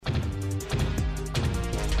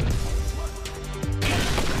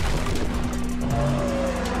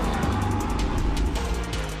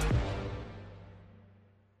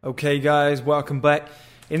Okay guys, welcome back.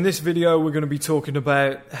 In this video we're going to be talking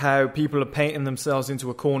about how people are painting themselves into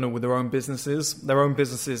a corner with their own businesses. Their own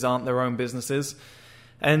businesses aren't their own businesses.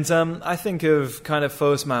 And I think of kind of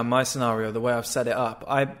First Man, my scenario, the way I've set it up.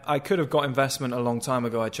 I could have got investment a long time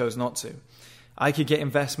ago, I chose not to. I could get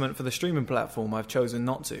investment for the streaming platform, I've chosen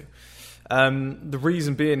not to. The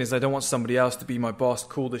reason being is I don't want somebody else to be my boss,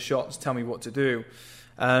 call the shots, tell me what to do.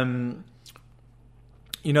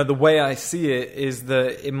 The way I see it is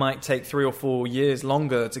that it might take 3 or 4 years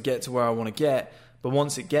longer to get to where I want to get, but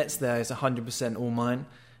once it gets there, it's 100% all mine.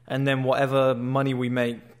 And then whatever money we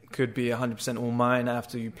make could be 100% all mine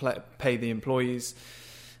after you pay the employees.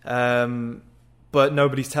 But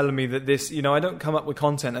nobody's telling me that this, I don't come up with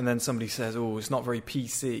content and then somebody says, oh, it's not very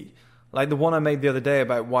PC. Like the one I made the other day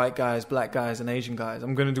about white guys, black guys, and Asian guys.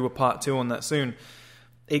 I'm going to do a part 2 on that soon.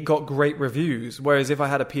 It got great reviews. Whereas if I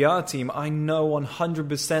had a PR team, I know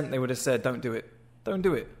 100% they would have said, don't do it. Don't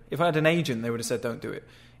do it. If I had an agent, they would have said, don't do it.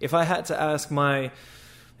 If I had to ask my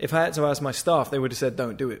staff, they would have said,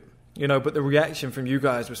 don't do it. But the reaction from you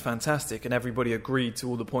guys was fantastic and everybody agreed to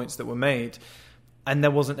all the points that were made. And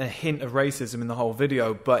there wasn't a hint of racism in the whole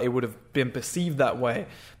video, but it would have been perceived that way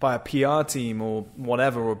by a PR team or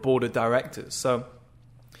whatever, or board of directors. So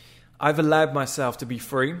I've allowed myself to be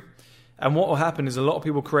free. And what will happen is a lot of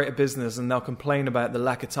people create a business and they'll complain about the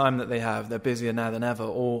lack of time that they have. They're busier now than ever.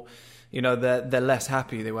 Or, they're less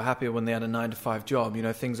happy. They were happier when they had a 9-to-5 job.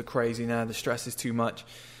 Things are crazy now. The stress is too much.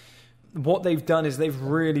 What they've done is they've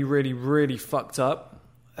really, really, really fucked up.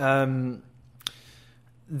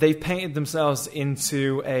 They've painted themselves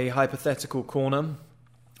into a hypothetical corner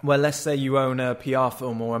where, let's say you own a PR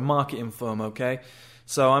firm or a marketing firm, okay?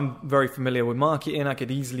 So I'm very familiar with marketing. I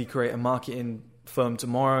could easily create a marketing firm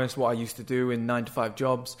tomorrow. It's what I used to do in 9-to-5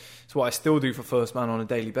 jobs. It's what I still do for First Man on a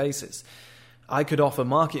daily basis. I could offer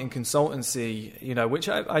marketing consultancy, which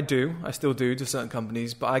I do. I still do to certain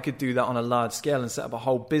companies, but I could do that on a large scale and set up a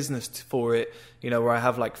whole business for it, where I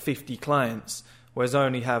have like 50 clients, whereas I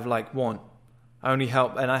only have like one. I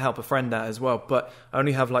help a friend out as well, but I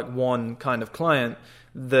only have like one kind of client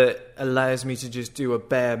that allows me to just do a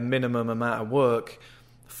bare minimum amount of work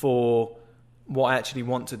for what I actually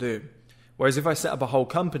want to do. Whereas if I set up a whole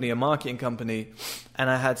company, a marketing company, and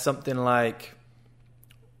I had something like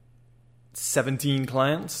 17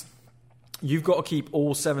 clients, you've got to keep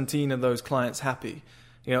all 17 of those clients happy.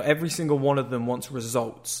 Every single one of them wants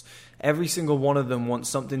results. Every single one of them wants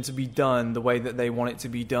something to be done the way that they want it to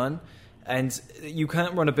be done. And you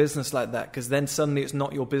can't run a business like that, because then suddenly it's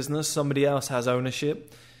not your business. Somebody else has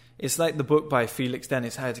ownership. It's like the book by Felix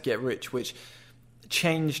Dennis, How to Get Rich, which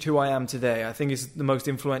changed who I am today. I think it's the most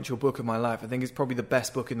influential book of my life. I think it's probably the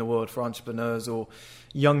best book in the world for entrepreneurs or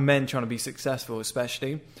young men trying to be successful,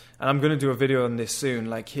 especially. And I'm going to do a video on this soon,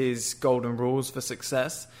 like his golden rules for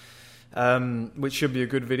success, which should be a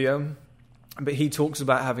good video. But he talks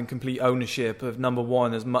about having complete ownership of, number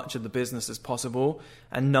one, as much of the business as possible,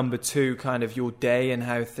 and number two, kind of your day and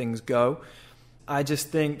how things go. I just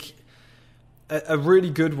think a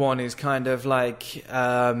really good one is kind of like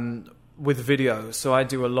with videos. So I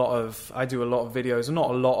do a lot of videos,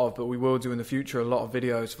 not a lot of, but we will do in the future a lot of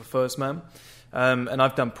videos for First Man. And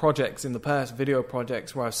I've done projects in the past, video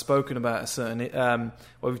projects, where I've spoken about a certain, where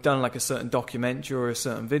we've done like a certain documentary or a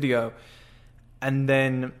certain video, and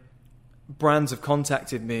then brands have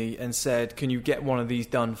contacted me and said, can you get one of these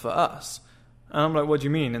done for us? And I'm like, what do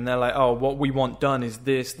you mean? And they're like, oh, what we want done is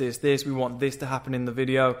this. We want this to happen in the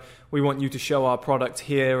video. We want you to show our product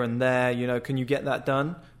here and there. Can you get that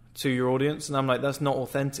done to your audience? And I'm like, that's not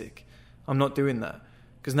authentic. I'm not doing that.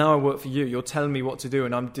 Because now I work for you. You're telling me what to do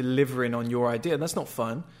and I'm delivering on your idea. That's not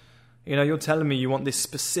fun. You're telling me you want this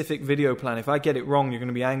specific video plan. If I get it wrong, you're going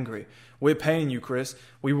to be angry. We're paying you, Chris.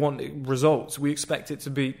 We want results. We expect it to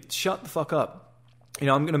be, shut the fuck up. I'm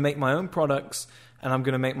going to make my own products and I'm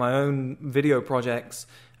going to make my own video projects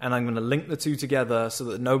and I'm going to link the two together so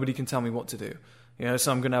that nobody can tell me what to do.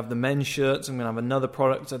 So I'm going to have the men's shirts. I'm going to have another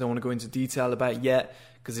product I don't want to go into detail about yet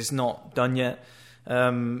because it's not done yet.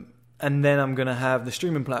 And then I'm going to have the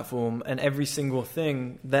streaming platform, and every single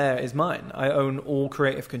thing there is mine. I own all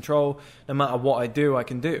creative control. No matter what I do, I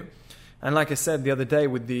can do. And like I said the other day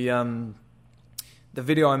with the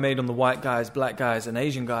video I made on the white guys, black guys, and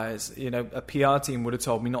Asian guys, a PR team would have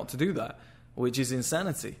told me not to do that, which is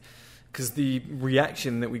insanity, because the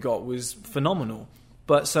reaction that we got was phenomenal.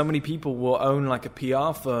 But so many people will own like a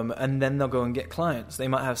PR firm and then they'll go and get clients. They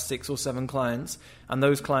might have 6 or 7 clients, and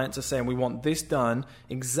those clients are saying, we want this done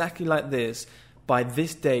exactly like this by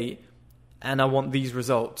this date, and I want these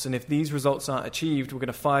results. And if these results aren't achieved, we're going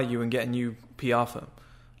to fire you and get a new PR firm.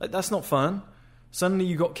 Like, that's not fun. Suddenly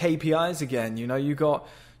you got KPIs again. You got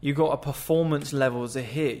You've got a performance level to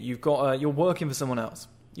hit. You're working for someone else.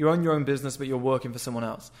 You own your own business, but you're working for someone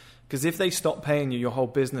else. Because if they stop paying you, your whole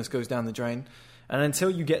business goes down the drain. And until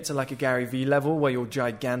you get to like a Gary Vee level where you're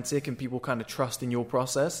gigantic and people kind of trust in your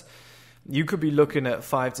process, you could be looking at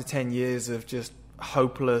 5 to 10 years of just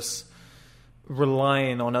hopeless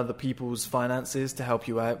relying on other people's finances to help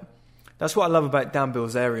you out. That's what I love about Dan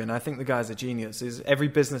Bilzerian. I think the guy's a genius. Is every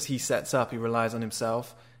business he sets up, he relies on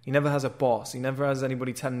himself. He never has a boss. He never has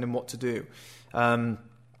anybody telling him what to do.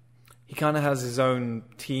 He kind of has his own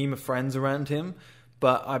team of friends around him,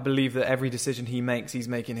 but I believe that every decision he makes, he's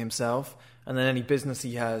making himself. And then any business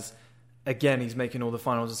he has, again, he's making all the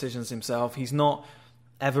final decisions himself. He's not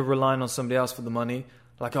ever relying on somebody else for the money.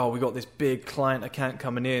 Like, oh, we got this big client account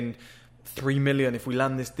coming in, 3 million if we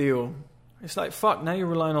land this deal. It's like, fuck, now you're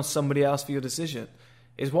relying on somebody else for your decision.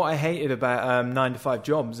 Is what I hated about 9 to 5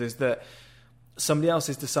 jobs is that somebody else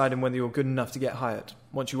is deciding whether you're good enough to get hired.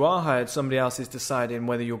 Once you are hired, somebody else is deciding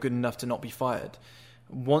whether you're good enough to not be fired.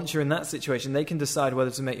 Once you're in that situation, they can decide whether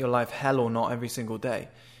to make your life hell or not every single day.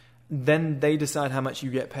 Then they decide how much you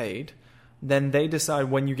get paid. Then they decide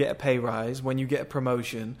when you get a pay rise, when you get a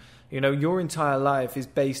promotion. You know, your entire life is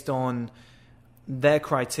based on their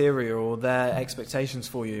criteria or their expectations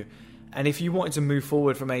for you. And if you wanted to move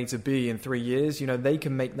forward from A to B in 3 years, you know, they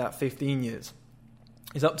can make that 15 years.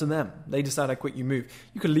 It's up to them. They decide how quick you move.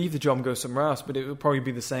 You could leave the job and go somewhere else, but it would probably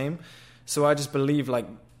be the same. So I just believe, like,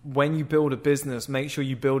 when you build a business, make sure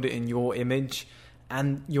you build it in your image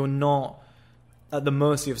and you're not at the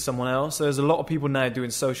mercy of someone else. So there's a lot of people now doing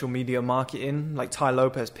social media marketing. Like Tai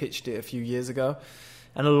Lopez pitched it a few years ago.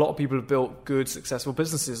 And a lot of people have built good, successful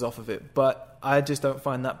businesses off of it. But I just don't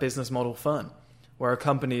find that business model fun, where a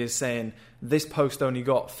company is saying, this post only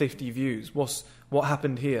got 50 views. What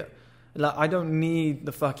happened here? Like, I don't need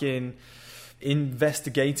the fucking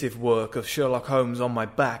investigative work of Sherlock Holmes on my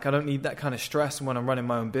back. I don't need that kind of stress when I'm running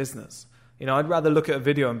my own business. You know, I'd rather look at a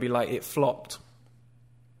video and be like, it flopped.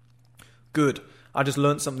 Good. I just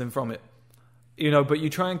learned something from it. You know, but you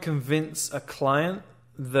try and convince a client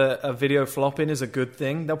that a video flopping is a good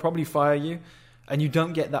thing, they'll probably fire you. And you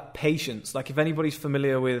don't get that patience. Like, if anybody's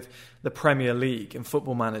familiar with the Premier League and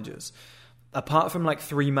football managers, apart from like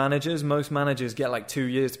 3 managers, most managers get like 2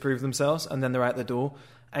 years to prove themselves and then they're out the door.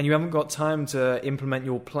 And you haven't got time to implement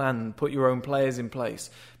your plan, put your own players in place,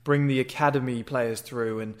 bring the academy players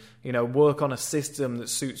through and, you know, work on a system that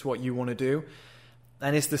suits what you want to do.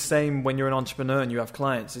 And it's the same when you're an entrepreneur and you have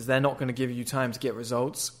clients, is they're not going to give you time to get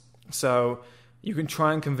results. So you can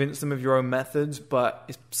try and convince them of your own methods, but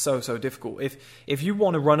it's so difficult. If you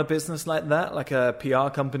want to run a business like that, like a PR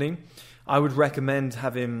company, I would recommend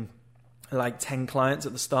having like 10 clients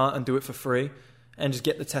at the start and do it for free and just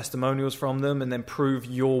get the testimonials from them and then prove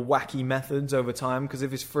your wacky methods over time. Because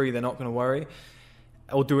if it's free, they're not going to worry.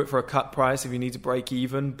 Or do it for a cut price if you need to break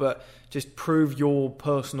even, but just prove your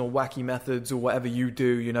personal wacky methods or whatever you do,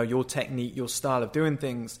 you know, your technique, your style of doing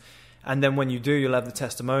things. And then when you do, you'll have the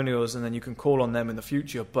testimonials and then you can call on them in the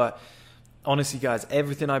future. But honestly, guys,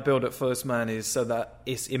 everything I build at First Man is so that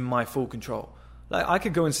it's in my full control. Like, I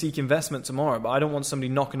could go and seek investment tomorrow, but I don't want somebody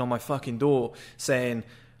knocking on my fucking door saying,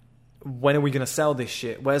 when are we going to sell this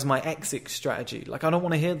shit? Where's my exit strategy? Like, I don't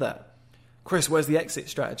want to hear that. Chris, where's the exit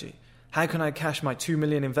strategy? How can I cash my 2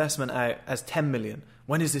 million investment out as 10 million?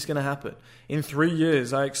 When is this going to happen? In 3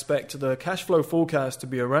 years, I expect the cash flow forecast to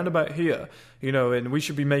be around about here, you know, and we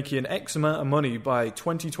should be making X amount of money by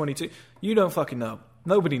 2022. You don't fucking know.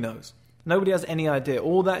 Nobody knows. Nobody has any idea.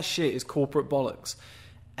 All that shit is corporate bollocks.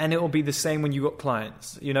 And it will be the same when you got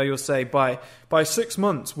clients. You know, you'll say, by 6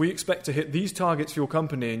 months, we expect to hit these targets for your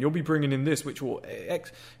company, and you'll be bringing in this, which will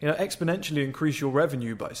exponentially increase your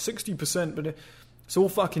revenue by 60%. But it's all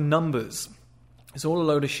fucking numbers. It's all a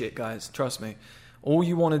load of shit, guys. Trust me. All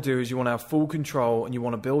you want to do is you want to have full control and you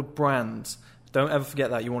want to build brands. Don't ever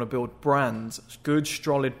forget that. You want to build brands, good,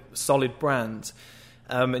 solid brands.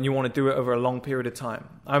 And you want to do it over a long period of time.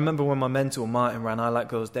 I remember when my mentor, Martin, ran I Like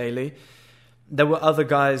Girls Daily, there were other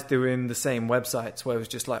guys doing the same websites where it was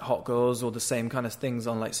just like hot girls or the same kind of things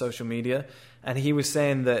on like social media. And he was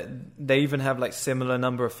saying that they even have like similar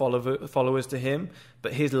number of followers to him,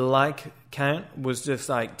 but his like count was just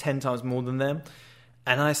like 10 times more than them.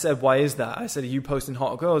 And I said, why is that? I said, are you posting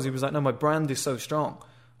hot girls? He was like, no, my brand is so strong.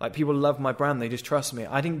 Like, people love my brand. They just trust me.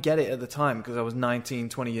 I didn't get it at the time because I was 19,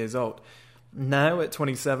 20 years old. Now at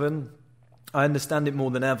 27, I understand it more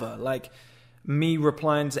than ever. Like, me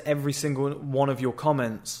replying to every single one of your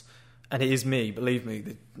comments, and it is me, believe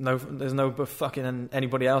me. There's no fucking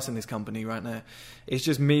anybody else in this company right now. It's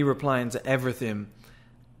just me replying to everything.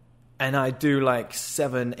 and I do like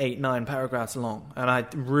 7, 8, 9 paragraphs long, and I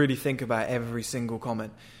really think about every single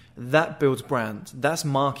comment. That builds brand. That's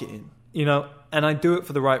marketing, you know, and I do it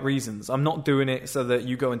for the right reasons. I'm not doing it so that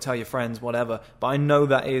you go and tell your friends, whatever, but I know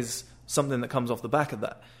that is something that comes off the back of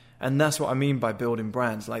that. And that's what I mean by building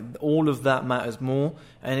brands. Like, all of that matters more,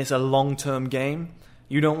 and it's a long-term game.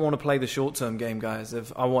 You don't want to play the short-term game, guys.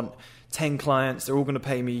 If I want 10 clients, they're all going to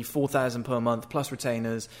pay me $4,000 per month plus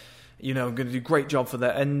retainers, you know, I'm going to do a great job for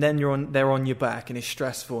that, and then they're on your back, and it's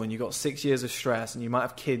stressful, and you've got 6 years of stress, and you might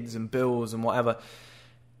have kids and bills and whatever.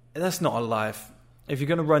 That's not a life. If you're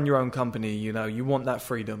going to run your own company, you know, you want that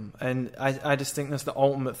freedom, and I just think that's the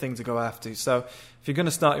ultimate thing to go after. So if you're going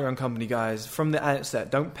to start your own company, guys, from the outset,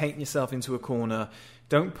 don't paint yourself into a corner.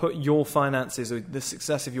 Don't put your finances or the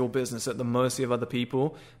success of your business at the mercy of other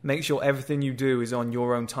people. Make sure everything you do is on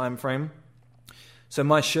your own time frame. So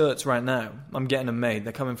my shirts right now, I'm getting them made.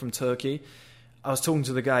 They're coming from Turkey. I was talking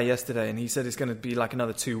to the guy yesterday, and he said it's going to be like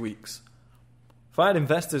another 2 weeks. If I had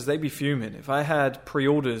investors, they'd be fuming. If I had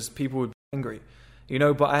pre-orders, people would be angry. You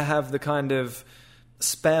know, but I have the kind of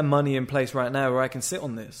spare money in place right now where I can sit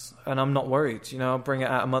on this, and I'm not worried. You know, I'll bring it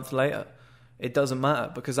out a month later. It doesn't matter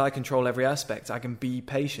because I control every aspect. I can be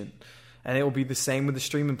patient. And it will be the same with the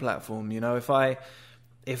streaming platform. You know, if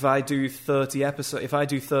I do 30 episodes, if I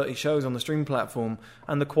do 30 shows on the streaming platform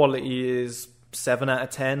and the quality is 7 out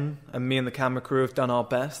of 10 and me and the camera crew have done our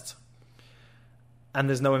best and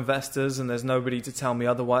there's no investors and there's nobody to tell me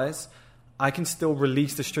otherwise, I can still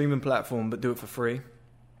release the streaming platform but do it for free.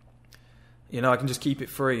 You know, I can just keep it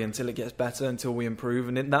free until it gets better, until we improve.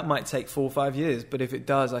 And that might take 4 or 5 years, but if it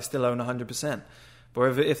does, I still own 100%.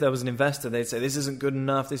 But if there was an investor, they'd say, this isn't good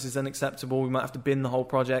enough, this is unacceptable, we might have to bin the whole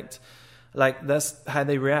project. Like, that's how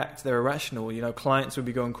they react. They're irrational. You know, clients would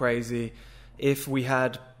be going crazy. If we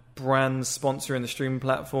had brands sponsoring the streaming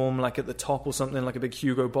platform, like at the top or something, like a big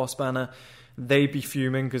Hugo Boss banner, they'd be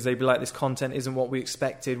fuming because they'd be like, this content isn't what we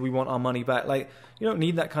expected. We want our money back. Like, you don't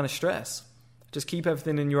need that kind of stress. Just keep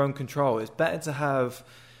everything in your own control. It's better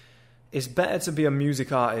to be a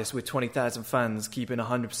music artist with 20,000 fans keeping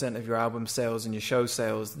 100% of your album sales and your show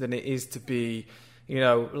sales than it is to be, you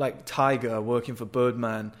know, like Tiger working for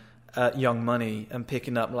Birdman at Young Money and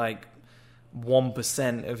picking up like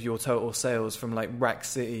 1% of your total sales from like Rack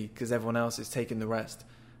City because everyone else is taking the rest.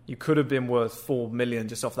 You could have been worth 4 million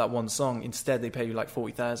just off that one song. Instead, they pay you like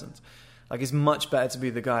 40,000. Like, it's much better to be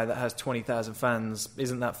the guy that has 20,000 fans,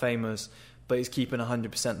 isn't that famous, but is keeping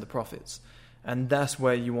 100% of the profits. And that's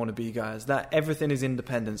where you want to be, guys. That everything is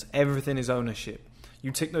independence, everything is ownership.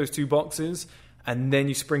 You tick those 2 boxes, and then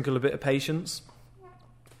you sprinkle a bit of patience,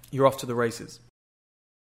 you're off to the races.